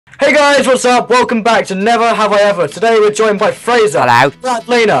Hey guys, what's up? Welcome back to Never Have I Ever. Today we're joined by Fraser, hello, Brad,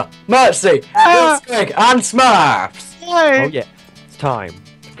 Lena, Mertsy, Squig, and Smurfs. Oh yeah, it's time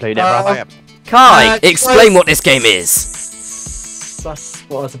to play Never Have I Ever. Kai, explain what this game is. That's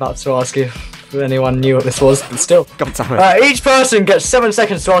what I was about to ask you. If anyone knew what this was, but still. God damn it. Each person gets 7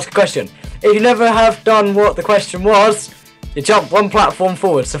 seconds to ask a question. If you never have done what the question was, you jump one platform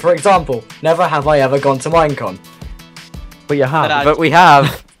forward. So for example, never have I ever gone to Minecon. But you have. But we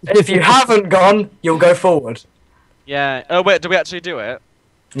have. If you haven't gone, you'll go forward. Yeah. Oh wait, do we actually do it?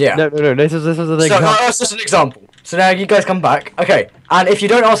 Yeah. No. This is an So example. that's just an example. So now you guys come back. Okay. And if you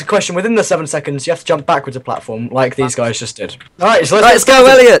don't ask a question within the 7 seconds, you have to jump backwards a platform like these guys just did. Alright, so Let's go,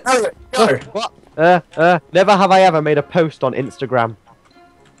 Elliot. Go. What? Never have I ever made a post on Instagram.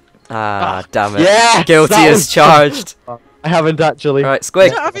 Ah, damn it. Yeah. Guilty that as was- charged. I haven't actually. Alright, I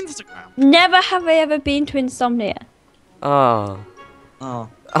Squig. don't have Instagram. Never have I ever been to Insomnia. Oh. Oh.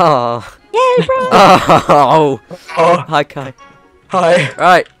 Oh. Yeah, bro. Oh. Oh, Hi, Kai. hi.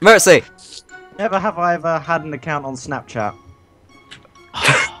 Right, Mertsy. Never have I ever had an account on Snapchat.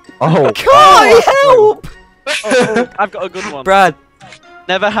 Oh. Kai, help! Oh, I've got a good one. Brad.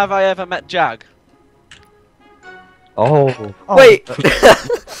 Never have I ever met Jag. Oh. Wait.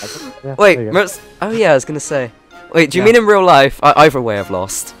 Yeah, Wait, there you go. Merts. Oh yeah, I was gonna say. Wait, do you Yeah. mean in real life? Either way, I've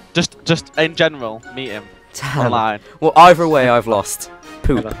lost. Just in general, meet him Damn. online. Well, either way, I've lost.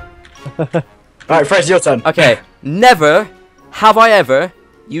 Poop. Alright, Fraser, your turn. Okay. Never have I ever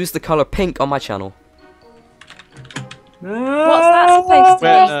used the color pink on my channel. What's that supposed to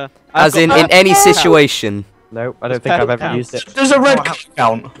Wait, be? As in any situation. No, I don't think I've ever used it. Does a red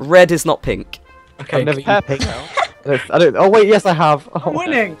count? Red is not pink. Okay. I've never used Purple. pink. I don't. Oh wait, yes I have. Oh, I'm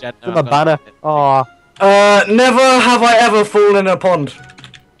winning! Gen- it's a banner. Oh. Never have I ever fallen in a pond.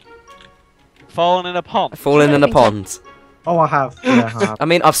 Fallen in a pond. Fallen in a pond. Oh, I have. Yeah, I have. I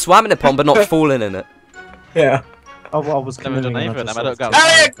mean, I've swam in a pond, but not fallen in it. Yeah. Oh, well, I was Never done canoeing either of and them, I I don't just go.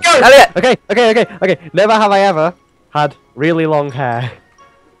 Elliot, go! Elliot! Okay. Never have I ever had really long hair.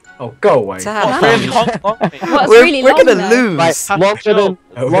 Oh, go away. Damn. Really long, long meat. What's We're, really we're long gonna though? lose. Like longer than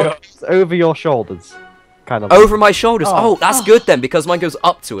Oh, longer over your shoulders. Kind of. Over my shoulders. Oh. Oh, that's good then, because mine goes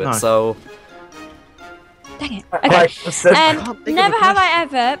up to it. Nice. So Dang it. Okay. Right, that's it. Never have I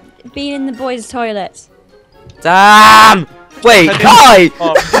ever been in the boys' toilets. damn. Wait, Kai.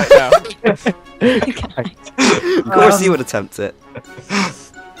 Oh, right now. Of course, you would attempt it.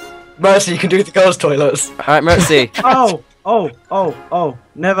 Mercy, you can do the girls' toilets. All right, Mertsy. Oh.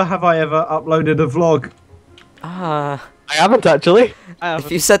 Never have I ever uploaded a vlog. Ah, I haven't actually. I if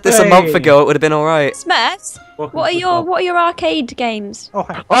have you said this a month Hey. ago, it would have been all right. Smurfs, what are your arcade games? Oh,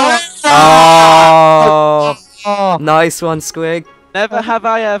 hi. Oh, Oh. nice one, Squig. Never have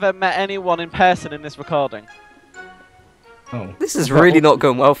I ever met anyone in person in this recording. Oh. This is really not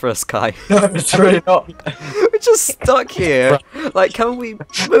going well for us, Kai. No, it's really not. We're just stuck here. Like, can we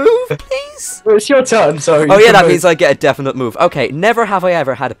move, please? Well, it's your turn, so. Oh yeah, that means I get a definite move. Okay, never have I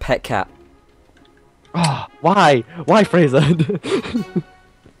ever had a pet cat. Oh, why? Why, Fraser?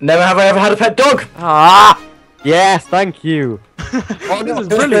 Never have I ever had a pet dog. Ah! Yes, thank you. Oh, this is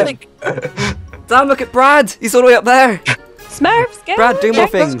brilliant. Damn, look at Brad! He's all the way up there! Smurfs, go. Brad, do more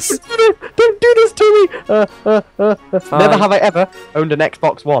go. things! Don't do this to me. Fine. Never have I ever owned an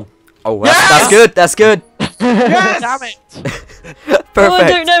Xbox One. Oh, that's good, that's good! Damn it! Perfect! Oh, I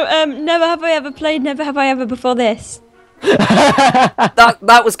don't know. Never have I ever played Never Have I Ever before this.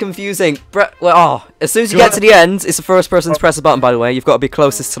 That was confusing. As soon as you get to the end, it's the first person to press a button, by the way. You've got to be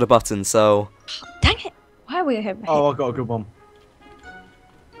closest to the button, so... Dang it. Why are we here? Oh, I got a good one.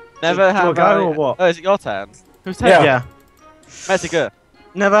 Never have go I. or what? Oh, is it your turn? Whose turn? Yeah. Yeah. Mercy, go.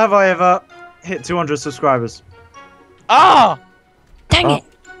 Never have I ever hit 200 subscribers. Ah! Dang it.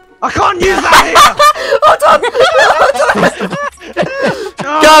 I can't use that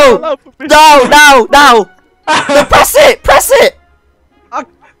Go! Hello, puppy. No! No, press it! Press it! I-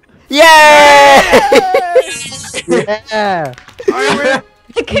 Yay! Yeah. here!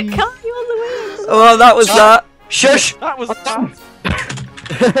 Can't you all the Well, that was that. Shush. That was fun.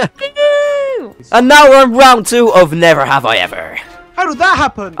 way. And now we're on round 2 of Never Have I Ever. How did that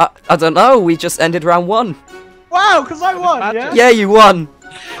happen? I don't know, we just ended round 1. Wow, because I won, yeah? Yeah, you won.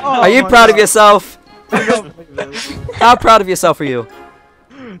 Oh Are you my proud of God. yourself? I can't believe this. How proud of yourself are you?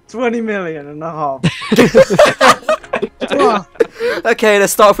 20 million and a half. Okay,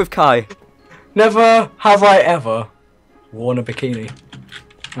 let's start off with Kai. Never have I ever worn a bikini.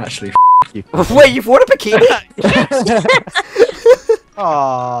 Actually, Wait, you've worn a bikini?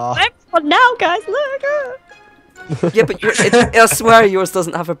 Aww. I'm on now, guys. Look. Yeah, but I swear yours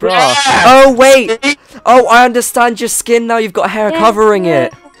doesn't have a bra. Oh, wait. Oh, I understand your skin now. You've got hair covering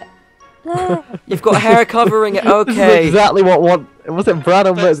it. You've got hair covering it. This is Okay. exactly what one. Was it Brad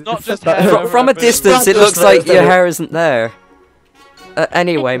or But it's Mertsy? not just that- hair. From a distance, it looks like your hair isn't there.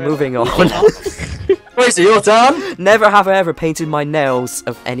 Anyway, moving on. Fraser, your turn. Never have I ever painted my nails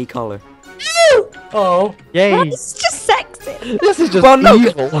of any colour. Oh. Yay! It's just sexy. This is just Well, no,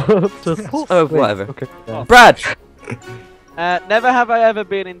 evil. Oh, whatever. Okay. yeah. Brad! Never have I ever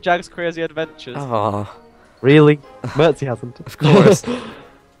been in Jag's Crazy Adventures. Oh, Really? Mertsy hasn't. of course.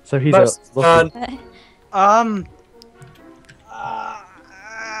 So he's Mertsy's a. turn. Um.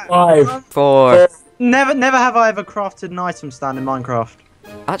 5. 4. Never have I ever crafted an item stand in Minecraft.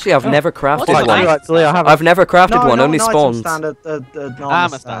 Actually, I've never crafted I do one. actually. I haven't. I've never crafted No, one, not only an spawned. Item stand, an Armor armor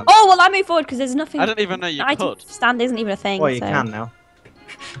stand. stand. Oh well, I move forward because there's nothing. I didn't even know you item could. stand isn't even a thing. Well, you so. can now.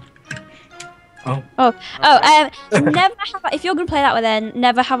 Never have I, if you're gonna play that one, then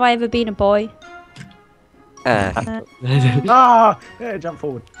never have I ever been a boy. Ah! Yeah, jump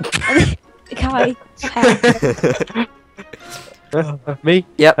forward. Kai. Me?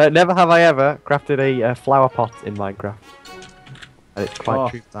 Yep. Never have I ever crafted a flower pot in Minecraft. And it's quite Oh,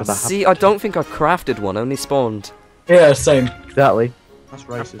 true. that's- That See, I don't think I've crafted one, only spawned. Yeah, same. exactly. That's I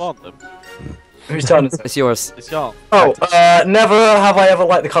racist. spawned them. Whose turn is it? It's yours. It's gone. Oh, never have I ever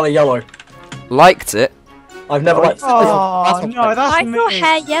liked the colour yellow. Liked it. I've never liked. Oh, no, that's Why is your me.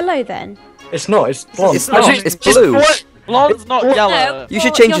 hair yellow then? It's not. It's blonde. It's not, it's just blue. what? Blonde's not No. yellow. You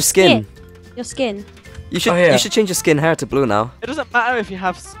should Or change your your skin. Your skin. You should Oh, yeah. you should change your skin hair to blue now. It doesn't matter if you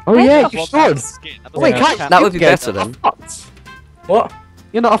have. Oh yeah, got you blonde should. skin. That Wait, doesn't can't count. That would be you get better a then. fox? What?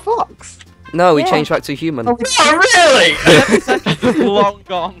 You're not a fox. No, we Yeah. changed back to a human. Oh, Oh, really? 7 seconds long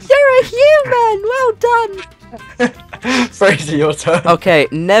gone. You're a human! Well done! Fraser, your turn. Okay,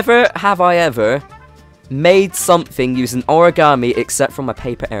 never have I ever made something using origami except from a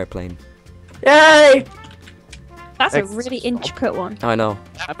paper airplane. Yay! That's a Ex- really intricate one. I know.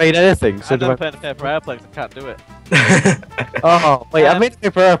 I made anything. So I've do never I... played a paper airplane, so I can't do it. Oh wait, I Um, made a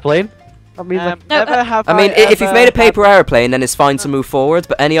paper airplane. I mean, No, Never have I mean, if you've ever made a paper had- airplane, then it's fine to move forward,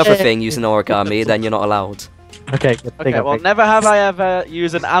 but any other Yeah. thing using origami, then you're not allowed. okay. Good thing Okay, I well, picked. never have I ever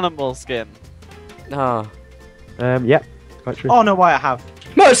used an animal skin. Ah. Yep. Quite true. Oh no, why I have.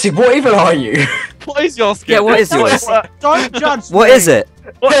 Mercy, what even are you? What is your skin? Yeah, what is yours? Don't judge What me. is it?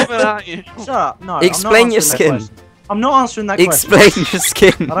 What even are you? Shut up. No. Explain I'm not your answering that skin. question. I'm not answering that question. Explain your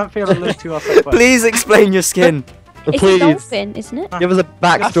skin. I don't feel a little too asked that question. Please explain your skin. It's a Please dolphin, isn't it? give us a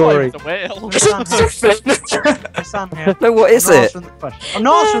I thought it backstory. was a whale. I stand here. No, what is I'm not it? answering the question. I'm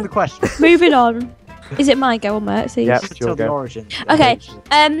not answering the question. Moving on. Is it my go or Mertsy's? Yep. Just Sure, tell the go. origin. Okay.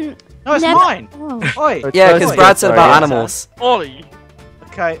 No, it's Never- mine. Oh. Oi. Yeah, because Oi. Brad said Sorry, about yeah. animals. Ollie.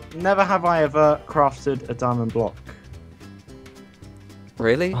 Okay. Never have I ever crafted a diamond block.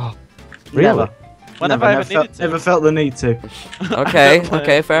 Really? Oh, really? Never. Whenever I ever needed to. Never felt the need to. Okay,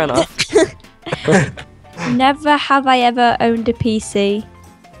 okay, fair enough. Never have I ever owned a PC.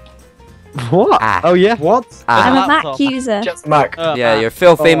 What? Ah. Oh yeah. What? I'm Ah. a Mac laptop. user. Just Mac. Yeah, you're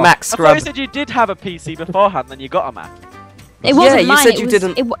filthy Oh. Mac I thought scrub. you said you did have a PC beforehand, then you got a Mac. It wasn't you mine. said it you was,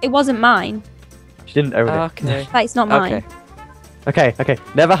 didn't- It wasn't mine. She didn't own it. Okay. Like, it's not mine. Okay. Okay.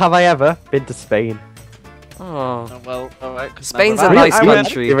 Never have I ever been to Spain. Oh. Oh, well, alright. Spain's a I- nice I went-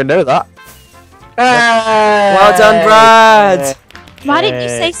 country. Didn't even know that. Well done, Brad. Why didn't you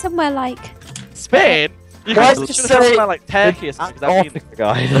say somewhere like? Spain? You Guys, could just have said say- somewhere like Turkey or something, 'cause I've been... Africa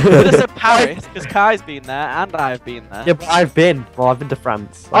guy. You could have said Paris, because Kai's been there, and I've been there. Yeah, but I've been. Well, I've been to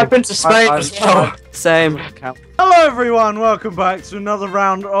France. I've been to Spain as well. Same. Count. Hello everyone, welcome back to another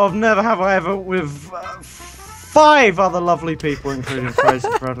round of Never Have I Ever with 5 other lovely people, including Fraser,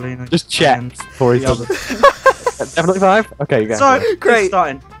 Bradley, and Just check and for each the other. others. Definitely 5. Okay, you go. So, Great. who's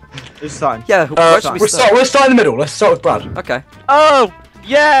starting? Who's starting? Yeah, where should we start? We'll start in the middle. Let's start with Brad. Okay. Oh!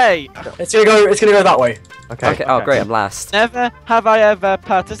 Yay! It's gonna go that way. Okay. Oh, great. I'm last. Never have I ever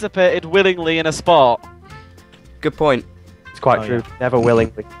participated willingly in a sport. Good point. It's quite Oh, true. Never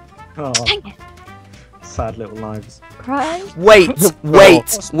willingly. Oh, Dang it. sad little lives. Cry. Wait.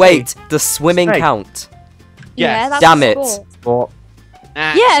 What's Wait. Does swimming Snake. count? Yeah, Yes. that's Damn a it. sport. But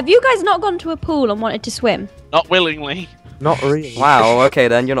Nah, Yeah, have you guys not gone to a pool and wanted to swim? not willingly. not really. Wow. Okay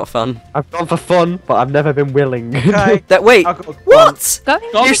then. You're not fun. I've gone for fun, but I've never been willing. Okay. That wait. I've got What? Going?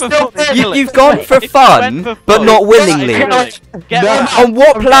 Gone You for still fun, think- willingly. You've gone for If you fun, went for but fun, not that is willingly. willing. Get No. back. On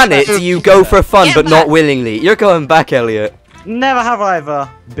what planet do you go for fun Get but not back. willingly? You're going back, Elliot. Never have I ever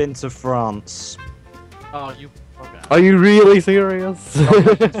been to France. Oh, you bugger. Are you really serious?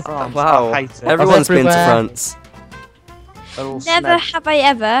 France. Wow. I hate it. Everyone's been to everywhere. France. They're all Never snake. have I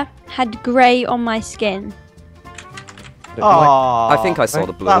ever had grey on my skin. Aw. I think I saw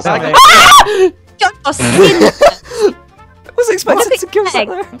the blue. That's Okay. okay. Got your skin. was expecting to give egg.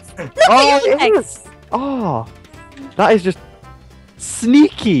 that. Oh, your it legs. is. Oh, that is just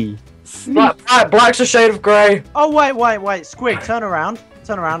sneaky. Black's a shade of grey. Oh, wait. Squig, turn around.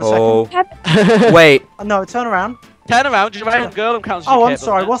 Turn around a Oh. second. Wait. No, turn around. Turn around, you're right on girl and counts as Oh, your I'm cape,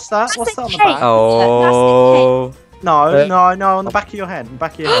 sorry. doesn't it? What's that? That's What's a that on the cape. back? Oh. No, on the back of your head.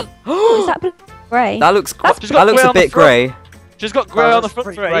 Back of your head. Oh, is that grey? That looks Just got that looks grey a on the bit front. grey. She's got grey Oh, on the that's front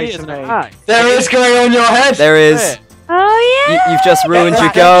pretty for her grey ears. to and her me. eye. There is grey on your head. There is. Oh yeah. You've just ruined your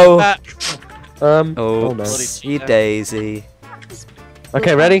Back, go. back. Oh, no. Oopsie daisy.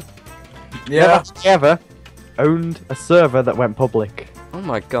 Okay, ready? Yeah. Never ever owned a server that went public. Oh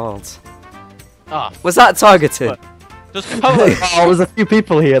my god. Ah, Was that targeted? just poet. Oh, there's a few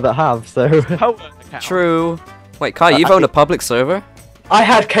people here that have, so. Poet account. True. Wait, Kai, you've owned a public server? I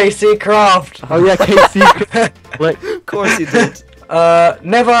had KC Craft. Oh yeah, KC. Like, Of course you did.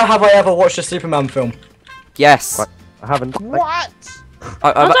 Never have I ever watched a Superman film. Yes. Right. I haven't. What?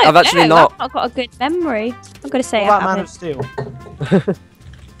 I don't I've actually know, not. I've not got a good memory. I'm gonna say What I about Man haven't. of Steel?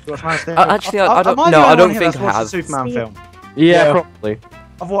 You watch Man of Steel? Actually, I don't. Am I the No, I only don't one here think that's I watched have. a Superman film. Yeah, Yeah. probably.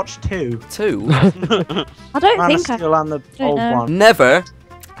 I've watched 2. 2. I don't Man of think I. Steel and the don't old know. one. Never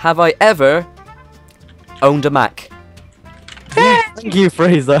have I ever owned a Mac. Thank you,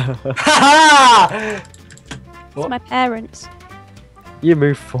 Fraser. Ha It's my parents. You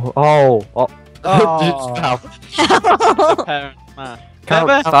move for. Oh. Oh. Parent, man. Count-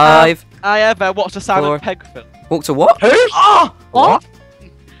 Never 5. I ever watched a Simon 4. Pegg film. Walk to what? Who? Oh! What?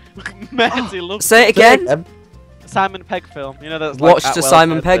 Mertsy loves Say it again. Simon Pegg film. You know that's Watched like a Atwell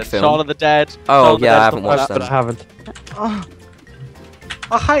Simon said, Pegg the film? Shaun of the Dead. Oh, Shaun of the yeah, I Dead, haven't stuff like watched But I haven't. Oh.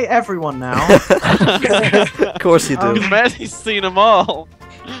 I hate everyone now. Of course you do. that. Mertsy's seen them all.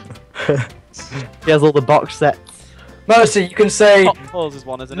 He has all the box sets. Mercy, you can say, Hot Fuzz is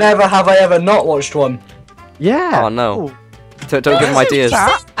one, isn't it? never have I ever not watched one. Yeah. Oh no. Ooh. Don't give him ideas.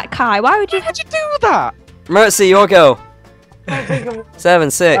 That? Kai, why would you? How'd you do that? Mertsy, your go.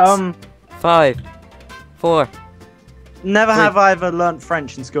 7, 6, 5, 4. Never 3. have I ever learnt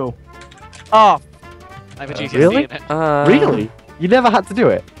French in school. Oh. I have a GCSE Really? in it. Really? You never had to do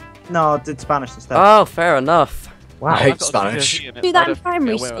it? No, I did Spanish instead. Oh, fair enough. Wow. I hate I've got a Spanish. GCSE in it, Do so that I in don't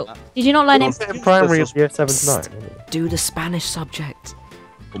primary get away with school. that. Did you not learn it? In primary, year 7 to 9. Do the Spanish subject.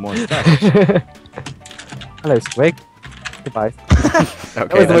 Hello, Squig. Goodbye. That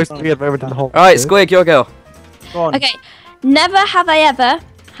Okay, was the then. most weird moment in the whole. Alright, Squig, your go. Go on. Okay. Never have I ever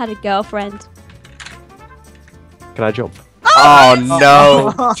had a girlfriend. Can I jump? Oh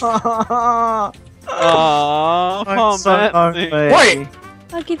no. Oh, poor So Mertsy. lonely. Wait,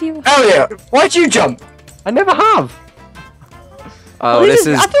 I'll give you. Elliot, why'd you jump? I never have. Oh, this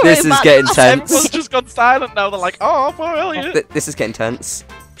is I thought it this was is about- getting Everyone's tense. just gone silent now. They're like, oh, poor Elliot. This is getting tense.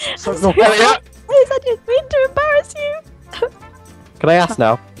 So, no, Elliot? Please, I didn't mean to embarrass you. can I ask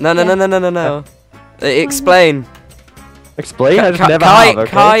now? No. Explain. Explain. I just never Kai, have.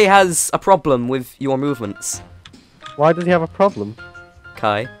 Okay? Kai has a problem with your movements. Why does he have a problem?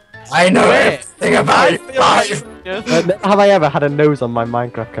 Kai. I know Wait. everything about I feel like- life. Yes. Never have I ever had a nose on my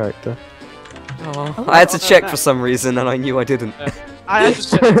Minecraft character? Oh, I had to check for some reason, and I knew I didn't. I had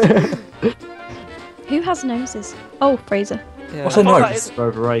to check. Who has noses? Oh, Fraser. Yeah. What's a thought nose? It's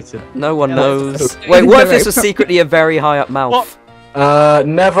overrated. No one Yeah, knows. that's- Wait, what if this was secretly a very high up mouth? What?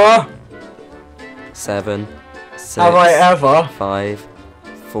 Never 7, 6, have I ever 5,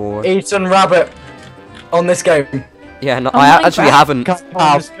 4. eaten rabbit on this game. Yeah, no, Oh I my actually God. haven't.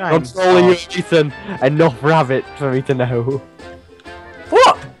 this game. I'm only you've eaten enough rabbit for me to know.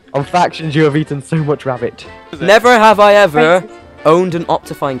 What? On factions, you have eaten so much rabbit. Never have I ever owned an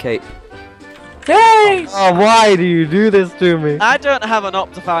Optifine cape. Yay! Oh, why do you do this to me? I don't have an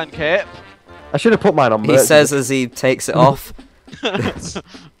Optifine cape. I should have put mine on. He Mertsy. says as he takes it off.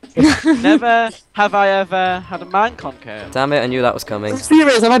 Never have I ever had a Minecon cape. Damn it, I knew that was coming. I'm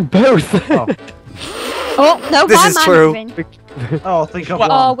serious, I've had both. Oh no, This my is man true. moving. Oh, I think I've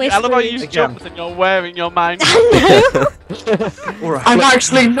What? Oh, won. we're I love how you screwed. Again. jumped and you're wearing your Minecon. Alright. I'm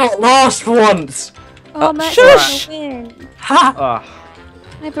actually not last for once. Oh, Mertsy shush. will win. Ha! Ah.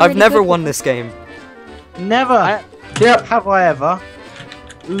 I have a I've really never good won one. this game. Never Yep. have I ever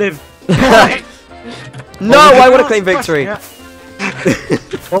lived. No, I want to claim victory. Yeah.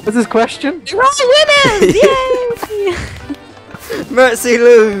 What was his question? Right, winners! Yay! Mertsy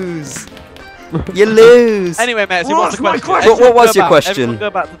lose. You lose. Anyway, Mertsy, What's what's the my question? question? What was Everyone your go back. question? Everyone go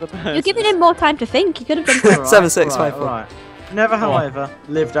back to the person. You're giving him more time to think. You could have done. Alright, 7, 6, 5, 4. alright. Never have I ever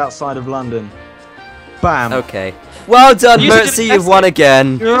lived outside of London. Bam. Okay. Well done, You said Mertsy. it's You've won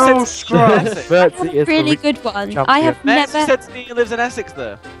again. You're all scrubs. Mertsy is Really the good one. champion. I have Mertsy never. said to me he lives in Essex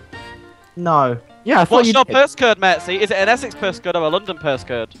though. No. Yeah, I thought What's you your did. postcode, Mertsy? Is it an Essex postcode or a London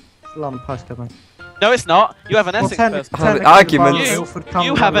postcode? London postcode, mate. No, it's not. You have an Well, Essex technically- postcode. technically arguments. the Guildford comes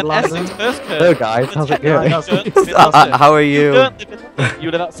You have under an London. Essex postcode. Hello guys, But how's it technically going? you don't live in London. How are you? don't live in, you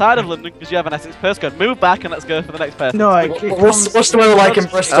live outside of London because you have an Essex postcode. Move back and let's go for the next person. No, What's the weather like in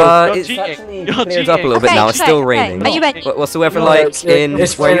Bristol? You're It's cheating. actually You're cleared up a cheating. little bit Okay, now. It's okay, still okay. raining. Are you ready? What's the weather No, like it's in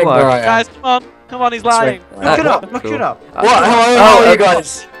it's where you raining where are? I am. Guys, come on, he's lying. Look it up, Cool. look it up. What? How are you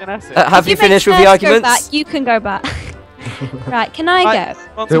guys? In Essex. Have you make finished with the first go arguments? back, you can go back. Right, can I Right, go?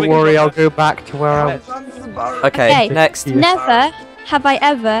 once we Don't can worry, go I'll back. go back to where I was. Okay, Okay. next. Yeah. Never have I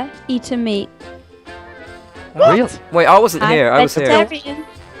ever eaten meat. Real? Wait, I wasn't I'm here. I was here. vegetarian.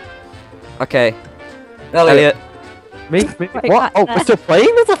 Okay, Elliot. Elliot. Me? Wait, What? Oh, back we're still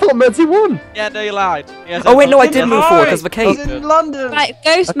playing this? I thought Mertsy won. Yeah, no, you lied. Yes, Oh wait, no, I it's did move London. forward because of the He's cape. in London. Right,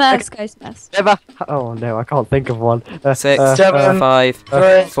 ghost mess, ghost mess. Never. Oh no, I can't think of one. 6, Seven. 5,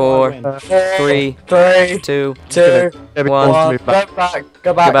 Three, 4, 3, 3, 2. 2, Maybe One. I'll 1. move back. Go back.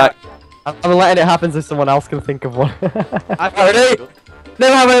 Go back. I'm letting it happen so someone else can think of one. I've got Ready?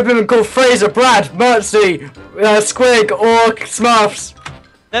 Never have I ever been called Fraser, Brad, Mertsy, Squig, or Smurfs.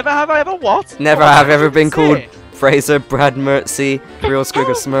 Never have I ever what? Never What? have ever been Say called it. Fraser, Brad, Mertsy, Real Squig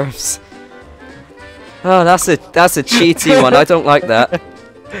of Smurfs. Oh, that's a cheaty one. I don't like that.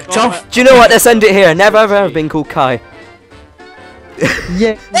 Go on, Tough. Do you know what? Let's end it here. Never ever been called Kai.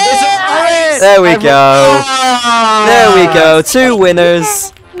 Yeah. There we go. Ah! There we go. 2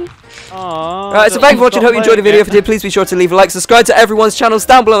 winners. Aw, Right, so thank you for watching. Hope you enjoyed the video. If playing you did, please be sure to leave a like, subscribe to everyone's channels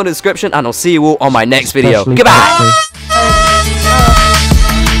down below in the description, and I'll see you all on my next video. Especially Goodbye.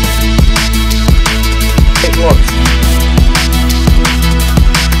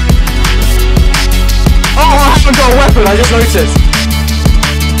 Oh, I haven't got a weapon, I just noticed.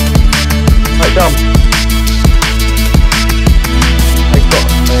 Right, dumb. I got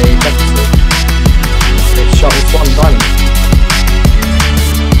a deficit. It's shot with one diamond.